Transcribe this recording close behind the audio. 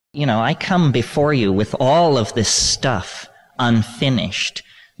You know, I come before you with all of this stuff unfinished.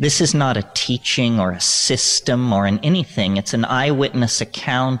 This is not a teaching or a system or an anything. It's an eyewitness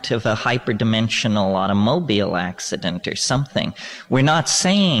account of a hyperdimensional automobile accident or something. We're not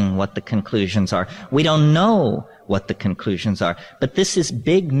saying what the conclusions are. We don't know what the conclusions are. But this is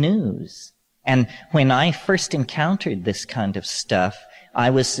big news. And when I first encountered this kind of stuff, I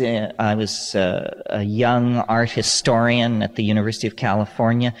was a young art historian at the University of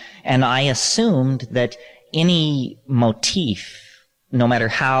California, and I assumed that any motif, no matter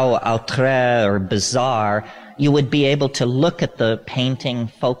how outré or bizarre, you would be able to look at the painting,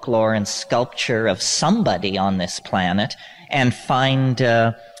 folklore, and sculpture of somebody on this planet and find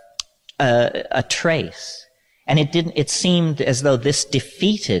a trace. And it seemed as though this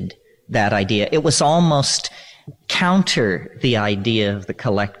defeated that idea. It was almost counter the idea of the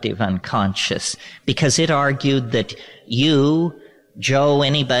collective unconscious, because it argued that you, Joe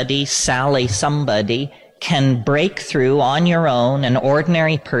anybody, Sally somebody, can break through on your own, an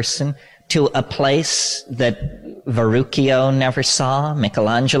ordinary person, to a place that Verrocchio never saw,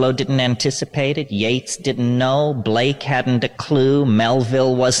 Michelangelo didn't anticipate it, Yeats didn't know, Blake hadn't a clue,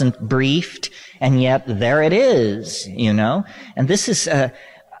 Melville wasn't briefed, and yet there it is, you know? And this is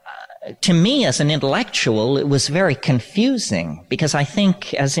to me, as an intellectual, it was very confusing, because I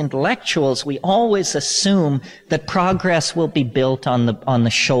think as intellectuals, we always assume that progress will be built on the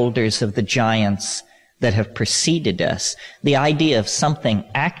shoulders of the giants that have preceded us. The idea of something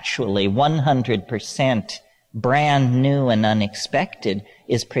actually 100% brand new and unexpected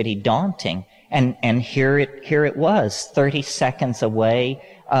is pretty daunting. And here it was, 30 seconds away,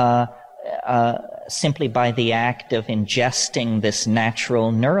 simply by the act of ingesting this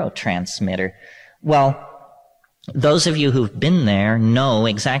natural neurotransmitter. Well, those of you who've been there know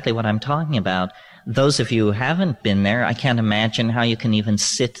exactly what I'm talking about. Those of you who haven't been there, I can't imagine how you can even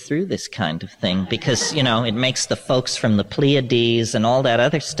sit through this kind of thing, because, you know, it makes the folks from the Pleiades and all that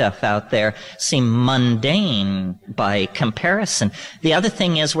other stuff out there seem mundane by comparison. The other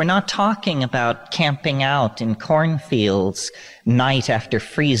thing is, we're not talking about camping out in cornfields night after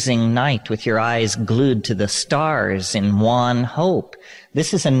freezing night with your eyes glued to the stars in wan hope.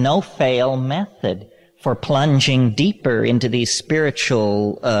 This is a no-fail method for plunging deeper into these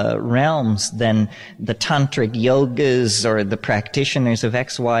spiritual realms than the tantric yogas or the practitioners of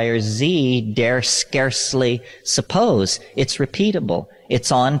X, Y, or Z dare scarcely suppose. It's repeatable.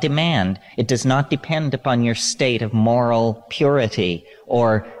 It's on demand. It does not depend upon your state of moral purity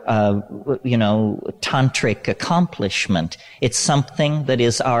or, you know, tantric accomplishment. It's something that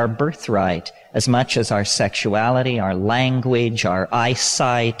is our birthright, as much as our sexuality, our language, our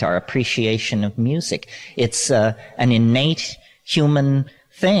eyesight, our appreciation of music. It's an innate human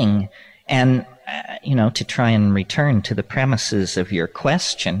thing. And, you know, to try and return to the premises of your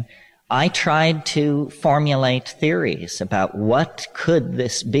question, I tried to formulate theories about what could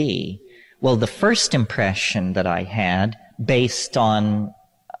this be. Well, the first impression that I had, based on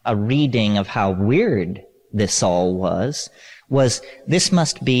a reading of how weird this all was this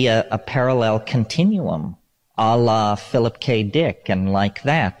must be a parallel continuum, a la Philip K. Dick and like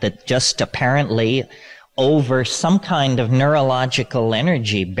that just apparently over some kind of neurological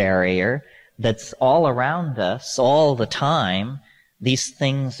energy barrier that's all around us all the time, these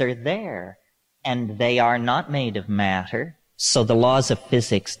things are there, and they are not made of matter, so the laws of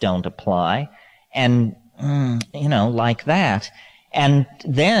physics don't apply, and, you know, like that. And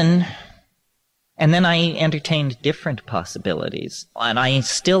then I entertained different possibilities, and I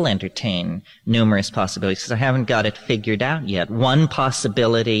still entertain numerous possibilities because I haven't got it figured out yet. One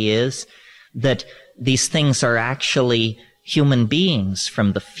possibility is that these things are actually human beings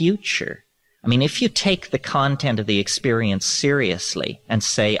from the future. I mean, if you take the content of the experience seriously and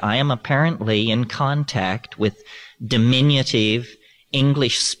say, I am apparently in contact with diminutive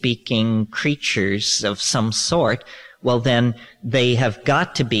English-speaking creatures of some sort, well, then they have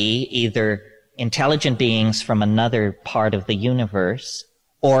got to be either intelligent beings from another part of the universe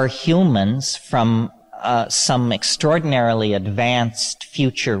or humans from some extraordinarily advanced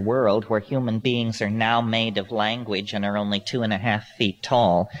future world where human beings are now made of language and are only 2.5 feet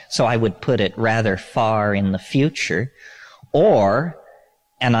tall. So I would put it rather far in the future. Or,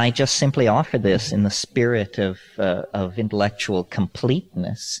 and I just simply offer this in the spirit of intellectual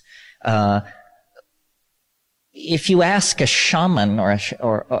completeness, if you ask a shaman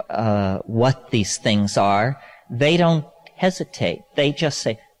or what these things are, they don't hesitate. They just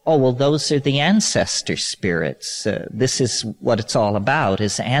say, oh, well, those are the ancestor spirits. This is what it's all about,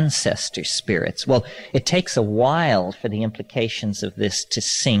 is ancestor spirits. Well, it takes a while for the implications of this to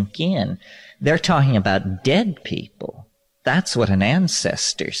sink in. They're talking about dead people. That's what an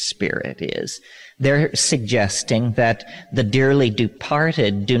ancestor spirit is. They're suggesting that the dearly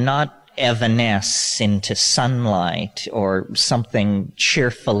departed do not evanesce into sunlight or something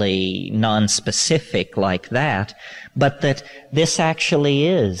cheerfully non-specific like that, but that this actually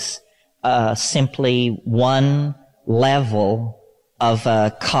is simply one level of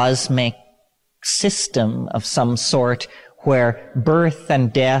a cosmic system of some sort where birth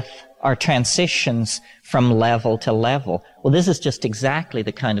and death are transitions from level to level. Well, this is just exactly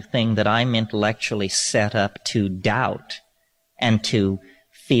the kind of thing that I'm intellectually set up to doubt and to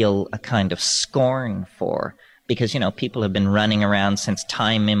feel a kind of scorn for. Because, people have been running around since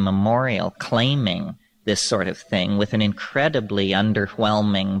time immemorial claiming this sort of thing with an incredibly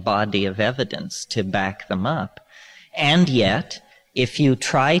underwhelming body of evidence to back them up. And yet, if you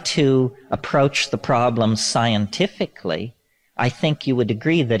try to approach the problem scientifically, I think you would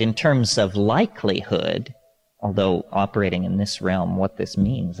agree that in terms of likelihood, although operating in this realm, what this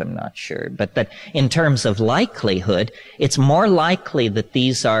means, I'm not sure, but that in terms of likelihood, it's more likely that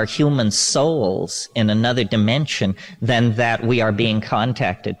these are human souls in another dimension than that we are being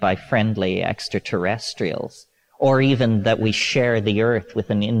contacted by friendly extraterrestrials, or even that we share the earth with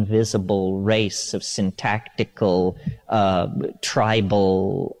an invisible race of syntactical,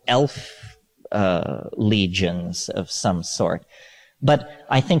 tribal elf legions of some sort. But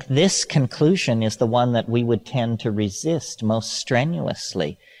I think this conclusion is the one that we would tend to resist most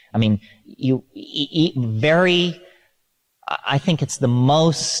strenuously. I mean, I think it's the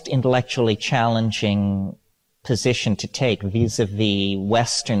most intellectually challenging position to take vis-a-vis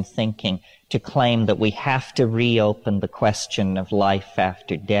Western thinking, to claim that we have to reopen the question of life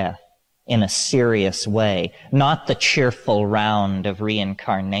after death in a serious way, not the cheerful round of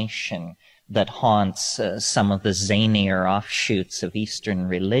reincarnation that haunts some of the zanier offshoots of Eastern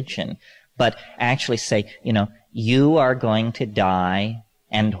religion, but actually say, you are going to die,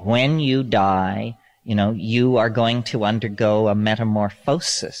 and when you die, you are going to undergo a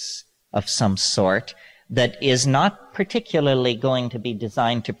metamorphosis of some sort that is not particularly going to be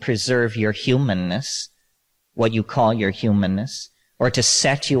designed to preserve your humanness, what you call your humanness, or to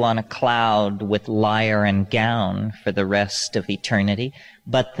set you on a cloud with lyre and gown for the rest of eternity,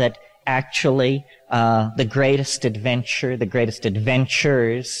 but that actually, the greatest adventure, the greatest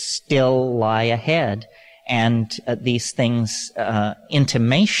adventures still lie ahead. And these things,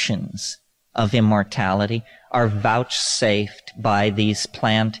 intimations of immortality, are vouchsafed by these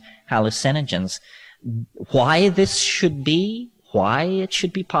plant hallucinogens. Why this should be, why it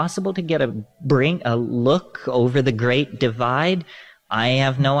should be possible to bring a look over the great divide, I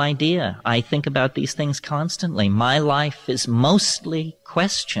have no idea. I think about these things constantly. My life is mostly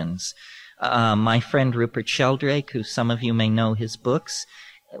questions. My friend Rupert Sheldrake, who some of you may know his books,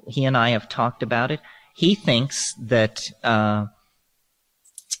 he and I have talked about it. He thinks that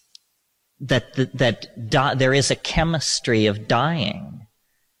there is a chemistry of dying,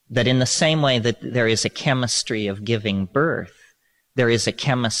 that in the same way that there is a chemistry of giving birth, there is a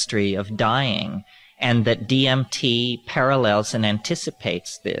chemistry of dying, and that DMT parallels and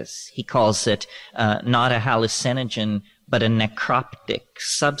anticipates this. He calls it not a hallucinogen, but a necroptic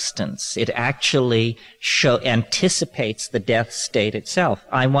substance. It actually anticipates the death state itself.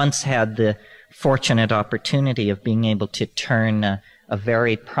 I once had the fortunate opportunity of being able to turn a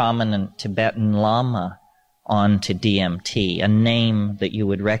very prominent Tibetan Lama onto DMT, a name that you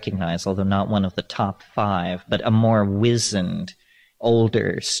would recognize, although not one of the top 5, but a more wizened,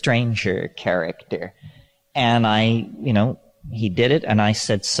 older, stranger character. And he did it, and I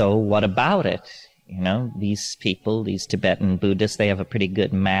said, so what about it? These people, these Tibetan Buddhists, they have a pretty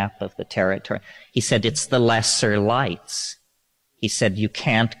good map of the territory. He said, it's the lesser lights. He said, you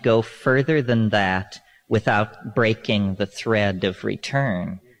can't go further than that without breaking the thread of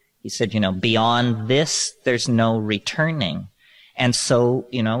return. He said, beyond this, there's no returning. And so,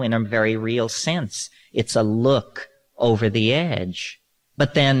 in a very real sense, it's a look over the edge.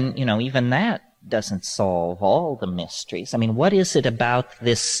 But then, even that doesn't solve all the mysteries. I mean, what is it about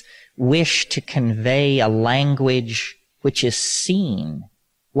this wish to convey a language which is seen?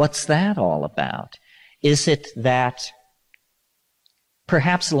 What's that all about? Is it that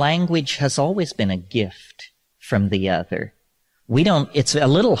perhaps language has always been a gift from the other? It's a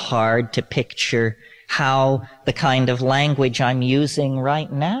little hard to picture how the kind of language I'm using right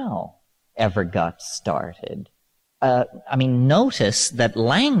now ever got started. Notice that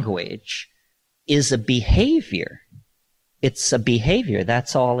language is a behavior. It's a behavior.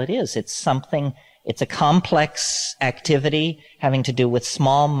 That's all it is. It's a complex activity having to do with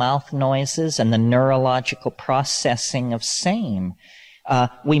small mouth noises and the neurological processing of same.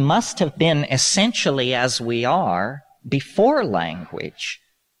 We must have been essentially as we are before language.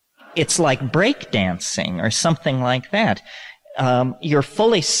 It's like breakdancing or something like that. You're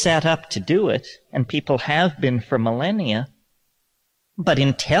fully set up to do it, and people have been for millennia. But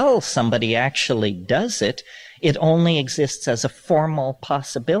until somebody actually does it, it only exists as a formal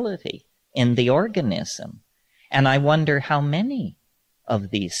possibility in the organism. And I wonder how many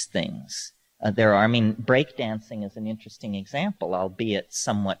of these things there are. I mean, breakdancing is an interesting example, albeit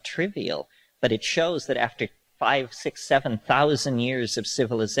somewhat trivial, but it shows that after 5, 6, 7,000 years of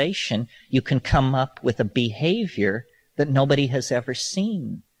civilization, you can come up with a behavior that nobody has ever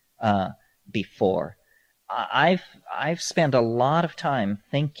seen before. I've spent a lot of time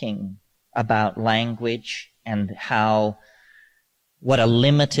thinking about language and what a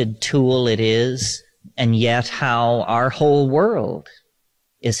limited tool it is, and yet how our whole world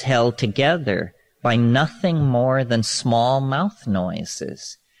is held together by nothing more than small mouth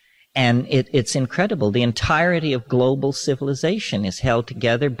noises. And it's incredible. The entirety of global civilization is held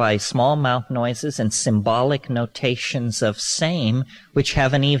together by small mouth noises and symbolic notations of same, which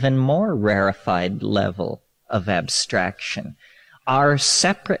have an even more rarefied level of abstraction. Our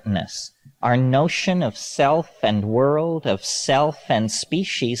separateness, our notion of self and world, of self and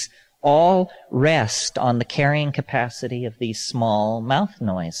species, all rest on the carrying capacity of these small mouth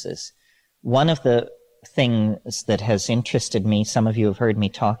noises. One of the things that has interested me, some of you have heard me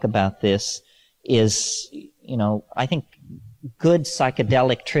talk about this, is, I think good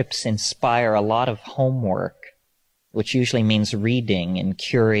psychedelic trips inspire a lot of homework, which usually means reading in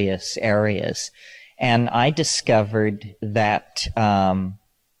curious areas. And I discovered that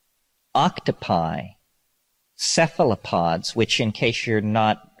octopi, cephalopods, which in case you're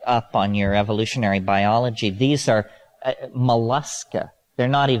not up on your evolutionary biology, these are mollusca. They're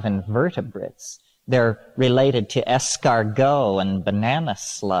not even vertebrates. They're related to escargot and banana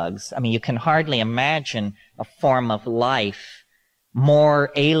slugs. I mean, you can hardly imagine a form of life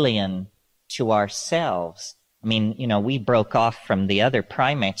more alien to ourselves. I mean, we broke off from the other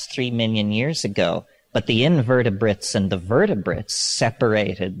primates 3 million years ago, but the invertebrates and the vertebrates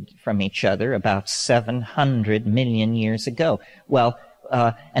separated from each other about 700 million years ago. Well,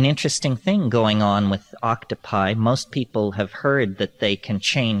 an interesting thing going on with octopi, most people have heard that they can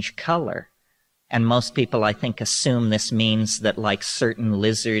change color. And most people, I think, assume this means that, like certain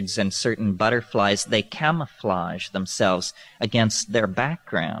lizards and certain butterflies, they camouflage themselves against their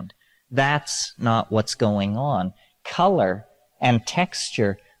background. That's not what's going on. Color and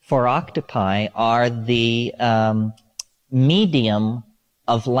texture for octopi are the medium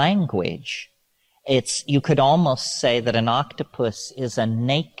of language. You could almost say that an octopus is a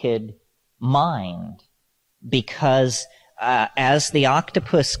naked mind, because as the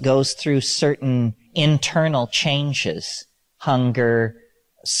octopus goes through certain internal changes, hunger,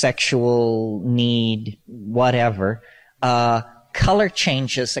 sexual need, whatever, color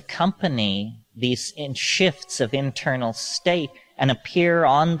changes accompany these shifts of internal state and appear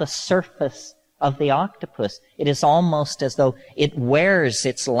on the surface of the octopus. It is almost as though it wears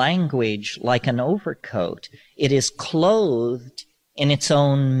its language like an overcoat. It is clothed in its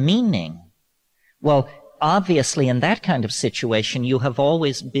own meaning. Well, obviously, in that kind of situation, you have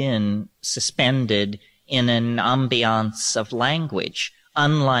always been suspended in an ambiance of language,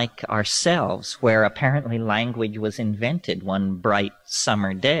 unlike ourselves, where apparently language was invented one bright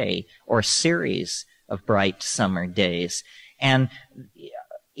summer day, or series of bright summer days. And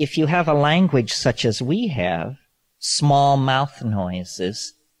if you have a language such as we have, small mouth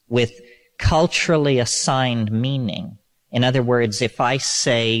noises with culturally assigned meaning. In other words, if I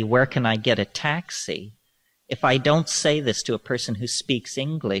say, "Where can I get a taxi?" If I don't say this to a person who speaks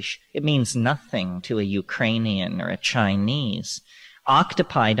English, it means nothing to a Ukrainian or a Chinese.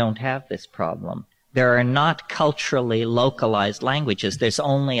 Octopi don't have this problem. There are not culturally localized languages. There's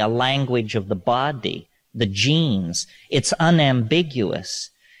only a language of the body, the genes. It's unambiguous.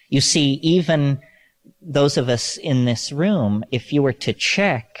 You see, even those of us in this room, if you were to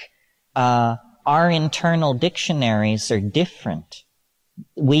check, our internal dictionaries are different.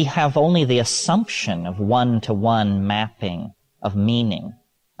 We have only the assumption of one-to-one mapping of meaning.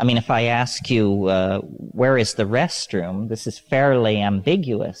 I mean, if I ask you, where is the restroom, this is fairly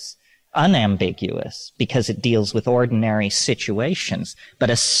unambiguous, because it deals with ordinary situations. But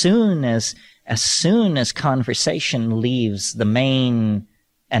as soon as conversation leaves the main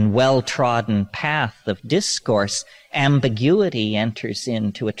and well-trodden path of discourse, ambiguity enters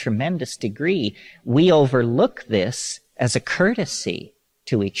into a tremendous degree. We overlook this as a courtesy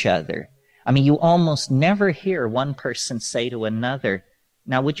to each other. I mean, you almost never hear one person say to another,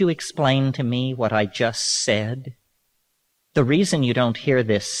 "Now, would you explain to me what I just said?" The reason you don't hear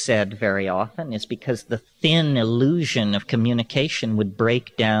this said very often is because the thin illusion of communication would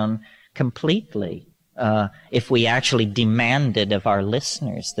break down completely if we actually demanded of our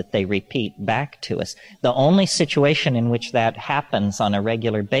listeners that they repeat back to us. The only situation in which that happens on a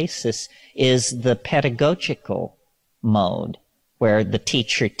regular basis is the pedagogical mode, where the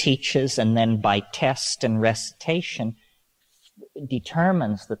teacher teaches and then by test and recitation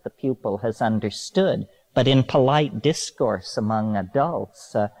determines that the pupil has understood. But in polite discourse among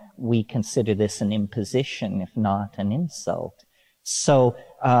adults, we consider this an imposition, if not an insult. So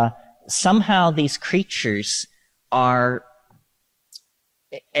somehow these creatures are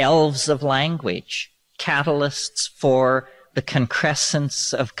elves of language, catalysts for the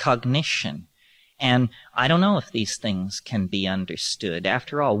concrescence of cognition. And I don't know if these things can be understood.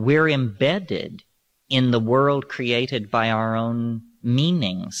 After all, we're embedded in the world created by our own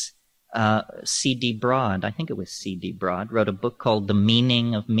meanings. C.D. Broad, I think it was C.D. Broad, wrote a book called The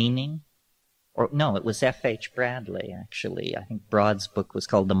Meaning of Meaning. Or no, it was F.H. Bradley, actually. I think Broad's book was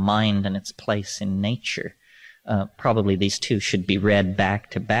called The Mind and Its Place in Nature. Probably these two should be read back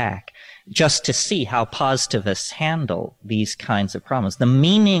to back, just to see how positivists handle these kinds of problems. The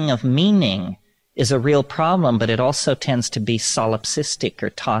meaning of meaning is a real problem, but it also tends to be solipsistic or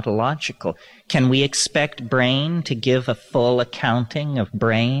tautological. Can we expect brain to give a full accounting of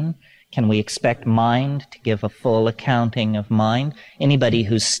brain? Can we expect mind to give a full accounting of mind? Anybody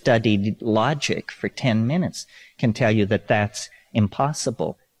who's studied logic for 10 minutes can tell you that that's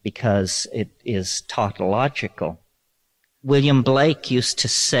impossible because it is tautological. William Blake used to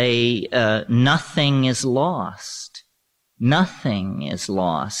say, nothing is lost. Nothing is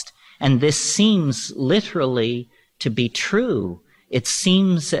lost. And this seems literally to be true. It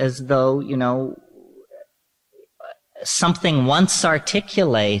seems as though, something once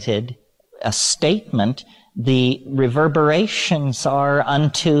articulated, a statement, the reverberations are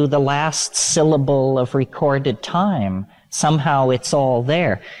unto the last syllable of recorded time. Somehow it's all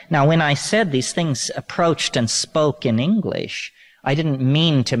there. Now, when I said these things approached and spoke in English, I didn't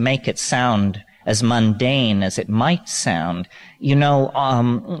mean to make it sound as mundane as it might sound.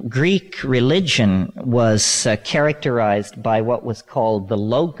 Greek religion was characterized by what was called the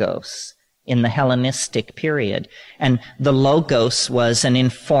Logos in the Hellenistic period. And the Logos was an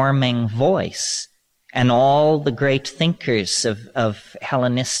informing voice. And all the great thinkers of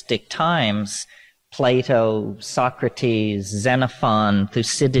Hellenistic times, Plato, Socrates, Xenophon,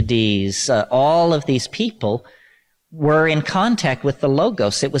 Thucydides, all of these people were in contact with the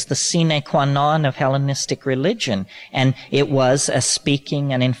Logos. It was the sine qua non of Hellenistic religion. And it was a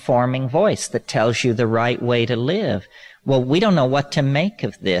speaking and informing voice that tells you the right way to live. Well, we don't know what to make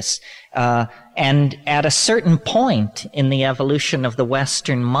of this. And at a certain point in the evolution of the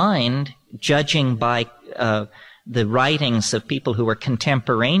Western mind, judging by the writings of people who were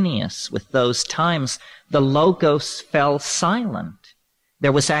contemporaneous with those times, the Logos fell silent.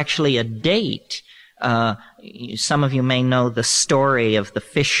 There was actually a date. Some of you may know the story of the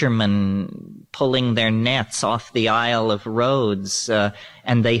fishermen pulling their nets off the Isle of Rhodes,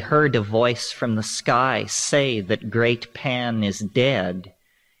 and they heard a voice from the sky say that great Pan is dead.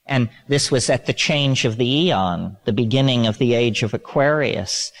 And this was at the change of the eon, the beginning of the age of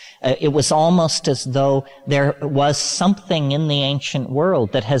Aquarius. It was almost as though there was something in the ancient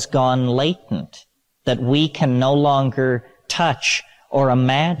world that has gone latent, that we can no longer touch or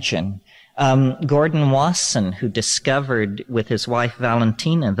imagine. Gordon Wasson, who discovered with his wife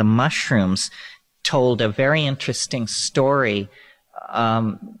Valentina the mushrooms, told a very interesting story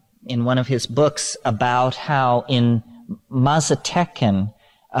in one of his books about how in Mazatecan,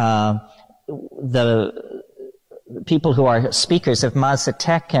 the people who are speakers of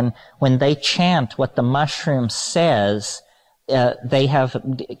Mazatecan, when they chant what the mushroom says, they have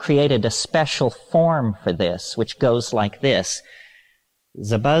created a special form for this, which goes like this.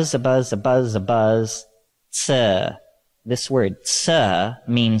 Zabuzz, zabuzz, zabuzz, zabuzz, tse. This word tse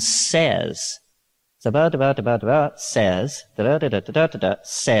means says. Zabuzz, says,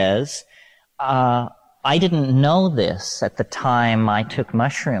 says. I didn't know this at the time I took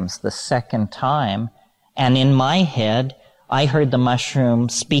mushrooms the second time, and in my head, I heard the mushroom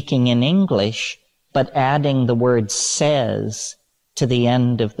speaking in English, but adding the word says to the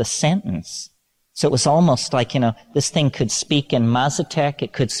end of the sentence. So it was almost like, this thing could speak in Mazatec,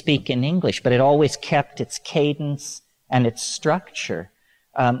 it could speak in English, but it always kept its cadence and its structure.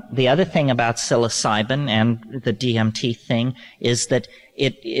 The other thing about psilocybin and the DMT thing is that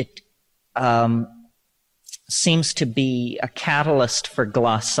it seems to be a catalyst for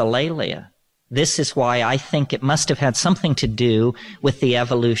glossolalia. This is why I think it must have had something to do with the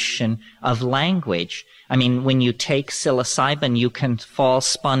evolution of language. I mean, when you take psilocybin, you can fall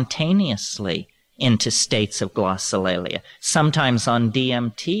spontaneously into states of glossolalia. Sometimes on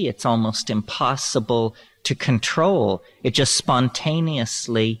DMT, it's almost impossible to control. It just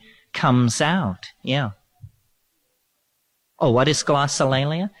spontaneously comes out. Yeah. Oh, what is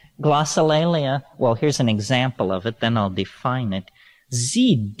glossolalia? Glossolalia, well, here's an example of it, then I'll define it.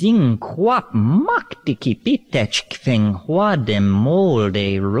 Sie ding quap maktiki pitech kving huadem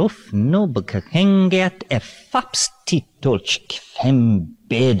molde ruf nubka henget e fapstitolch kvem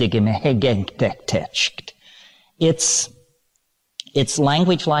bedigem hegengtecht. It's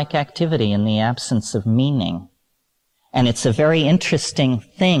language-like activity in the absence of meaning. And it's a very interesting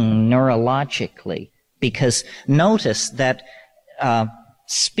thing neurologically, because notice that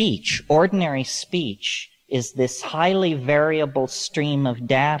speech, ordinary speech, is this highly variable stream of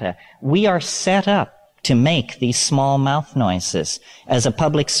data. We are set up to make these small mouth noises. As a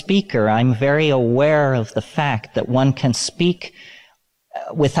public speaker, I'm very aware of the fact that one can speak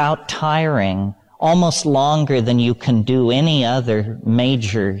without tiring almost longer than you can do any other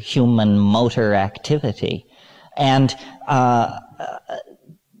major human motor activity. And,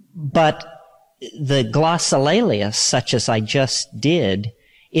 but the glossolalia, such as I just did,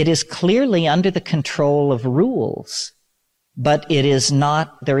 it is clearly under the control of rules, but it is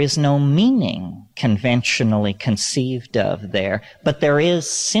not, there is no meaning conventionally conceived of there, but there is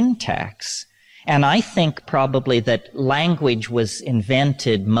syntax. And I think probably that language was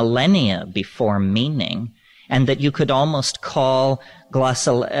invented millennia before meaning, and that you could almost call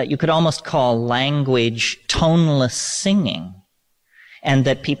language toneless singing. And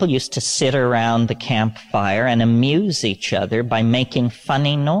that people used to sit around the campfire and amuse each other by making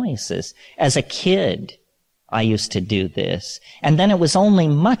funny noises. As a kid, I used to do this. And then it was only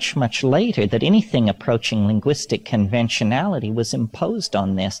much, much later that anything approaching linguistic conventionality was imposed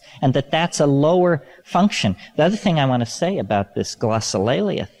on this, and that that's a lower function. The other thing I want to say about this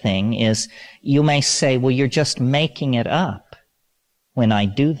glossolalia thing is, you may say, well, you're just making it up when I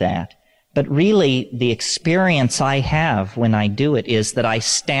do that. But really, the experience I have when I do it is that I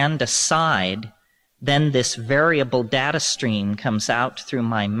stand aside, then this variable data stream comes out through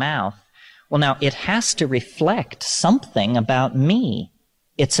my mouth. Well, now, it has to reflect something about me.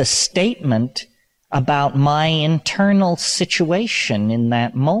 It's a statement about my internal situation in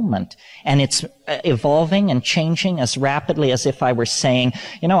that moment. And it's evolving and changing as rapidly as if I were saying,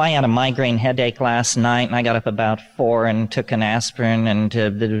 you know, I had a migraine headache last night and I got up about 4 and took an aspirin and,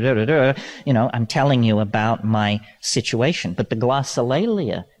 you know, I'm telling you about my situation. But the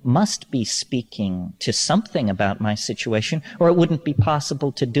glossolalia must be speaking to something about my situation, or it wouldn't be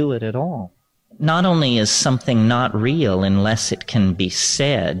possible to do it at all. Not only is something not real unless it can be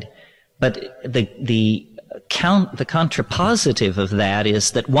said, but the contrapositive of that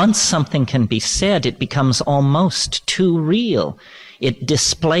is that once something can be said, it becomes almost too real. It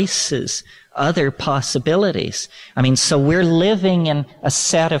displaces other possibilities. I mean, so we're living in a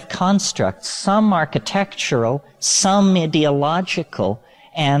set of constructs, some architectural, some ideological,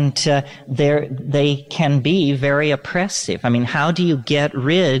 and they can be very oppressive. I mean, how do you get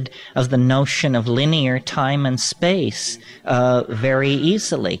rid of the notion of linear time and space very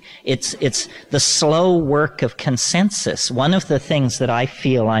easily? It's the slow work of consensus. One of the things that I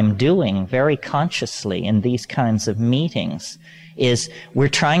feel I'm doing very consciously in these kinds of meetings is we're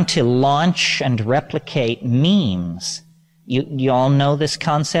trying to launch and replicate memes. You all know this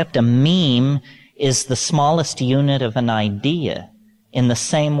concept? A meme is the smallest unit of an idea, in the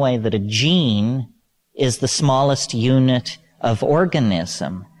same way that a gene is the smallest unit of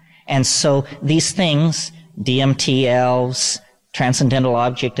organism. And so these things, DMT elves, transcendental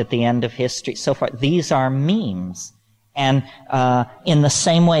object at the end of history, so forth, these are memes. And in the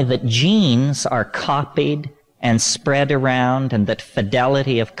same way that genes are copied and spread around, and that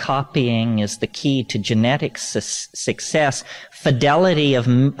fidelity of copying is the key to genetic success, fidelity of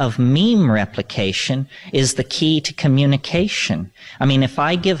meme replication is the key to communication. I mean, if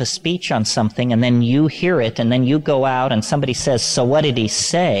I give a speech on something and then you hear it and then you go out and somebody says, so what did he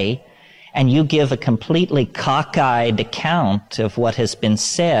say? And you give a completely cockeyed account of what has been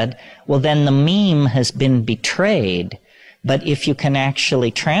said, well, then the meme has been betrayed. But if you can actually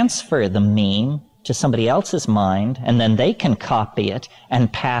transfer the meme to somebody else's mind, and then they can copy it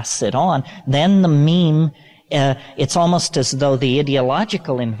and pass it on, then the meme, it's almost as though the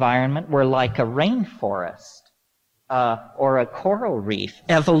ideological environment were like a rainforest or a coral reef.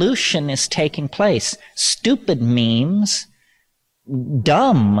 Evolution is taking place. Stupid memes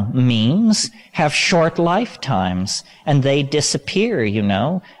dumb memes have short lifetimes, and they disappear, you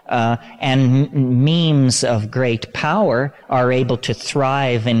know. And memes of great power are able to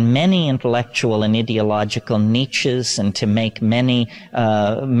thrive in many intellectual and ideological niches and to make many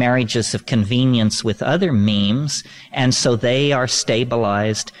marriages of convenience with other memes, and so they are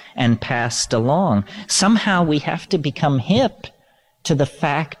stabilized and passed along. Somehow we have to become hip to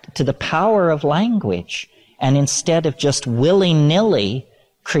the power of language. And instead of just willy-nilly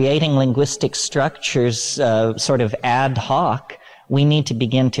creating linguistic structures sort of ad hoc, we need to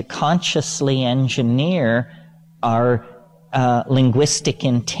begin to consciously engineer our linguistic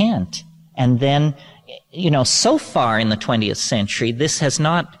intent. And then, you know, so far in the 20th century, this has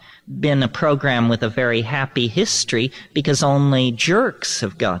not been a program with a very happy history because only jerks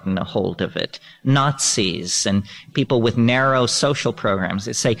have gotten a hold of it. Nazis and people with narrow social programs.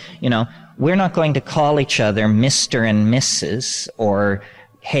 They say, you know, we're not going to call each other Mr. and Mrs. or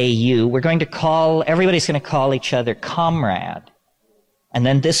hey you. Everybody's going to call each other comrade. And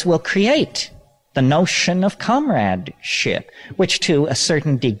then this will create the notion of comradeship, which to a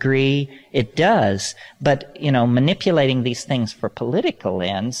certain degree it does. But, you know, manipulating these things for political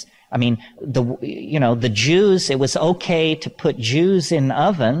ends, I mean, the Jews, it was okay to put Jews in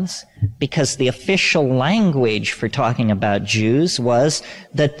ovens because the official language for talking about Jews was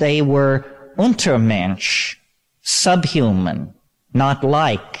that they were Untermensch, subhuman, not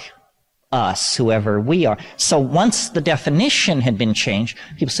like us, whoever we are. So once the definition had been changed,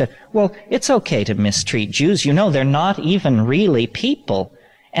 people said, well, it's okay to mistreat Jews. You know, they're not even really people.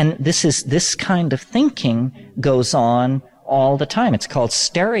 And this kind of thinking goes on all the time. It's called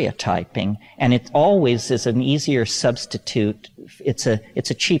stereotyping, and it always is an easier substitute. It's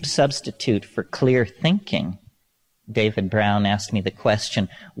a cheap substitute for clear thinking. David Brown asked me the question,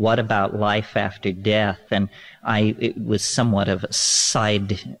 what about life after death? And it was somewhat of a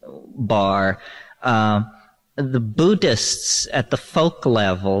sidebar. The Buddhists at the folk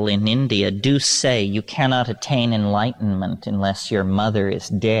level in India do say you cannot attain enlightenment unless your mother is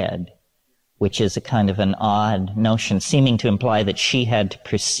dead, which is a kind of an odd notion, seeming to imply that she had to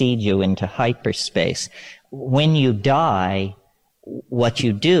precede you into hyperspace. When you die, what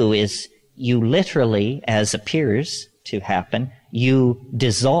you do is you literally, as appears to happen, you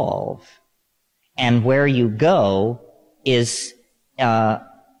dissolve. And where you go is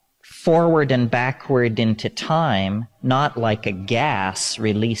forward and backward into time, not like a gas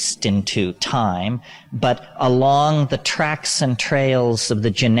released into time, but along the tracks and trails of the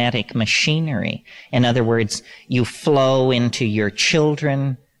genetic machinery. In other words, you flow into your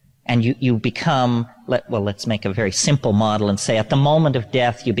children, and you become, let's make a very simple model and say at the moment of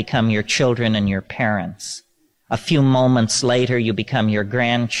death, you become your children and your parents. A few moments later, you become your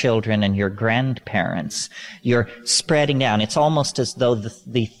grandchildren and your grandparents. You're spreading down. It's almost as though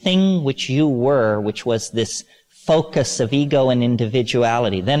the thing which you were, which was this focus of ego and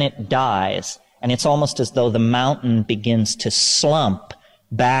individuality, then it dies. And it's almost as though the mountain begins to slump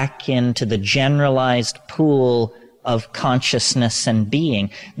back into the generalized pool of consciousness and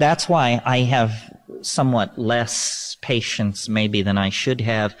being. That's why I have somewhat less patience maybe than I should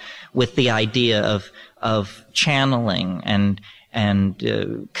have with the idea of channeling and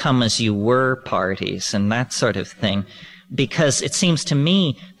come as you were parties and that sort of thing. Because it seems to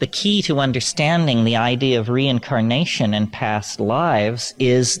me the key to understanding the idea of reincarnation and past lives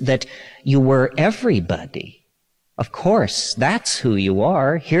is that you were everybody. Of course, that's who you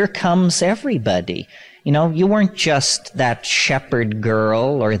are. Here comes everybody. You know, you weren't just that shepherd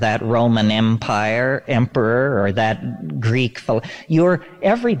girl or that Roman emperor or that Greek fellow. You're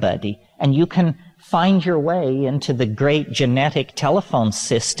everybody, and you can find your way into the great genetic telephone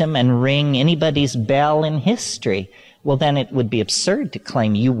system and ring anybody's bell in history. Well, then it would be absurd to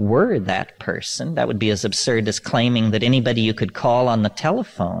claim you were that person. That would be as absurd as claiming that anybody you could call on the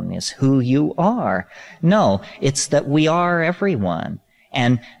telephone is who you are. No, it's that we are everyone.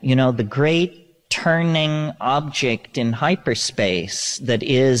 And, you know, the great turning object in hyperspace that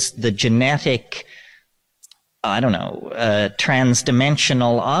is the genetic,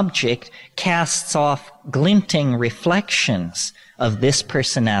 transdimensional object casts off glinting reflections of this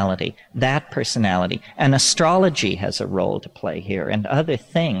personality, that personality. And astrology has a role to play here and other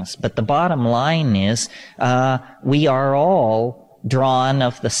things. But the bottom line is we are all drawn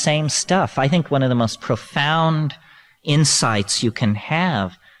of the same stuff. I think one of the most profound insights you can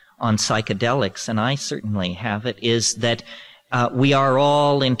have on psychedelics, and I certainly have it, is that we are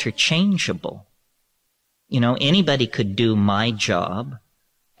all interchangeable. You know, anybody could do my job,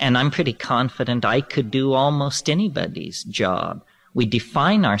 and I'm pretty confident I could do almost anybody's job. We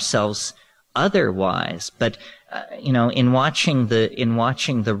define ourselves otherwise, but in watching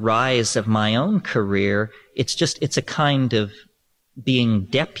the rise of my own career, it's a kind of being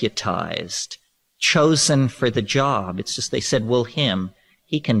deputized, chosen for the job. It's just, they said, well,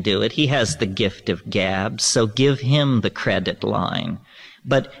 he can do it. He has the gift of gab, so give him the credit line.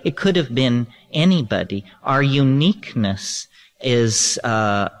 But it could have been anybody. Our uniqueness is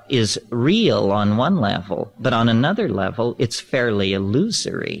real on one level, but on another level, it's fairly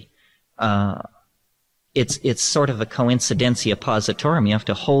illusory. It's sort of a coincidentia positorum. You have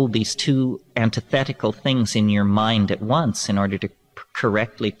to hold these two antithetical things in your mind at once in order to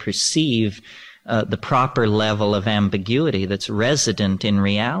correctly perceive the proper level of ambiguity that's resident in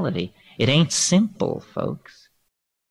reality. It ain't simple, folks.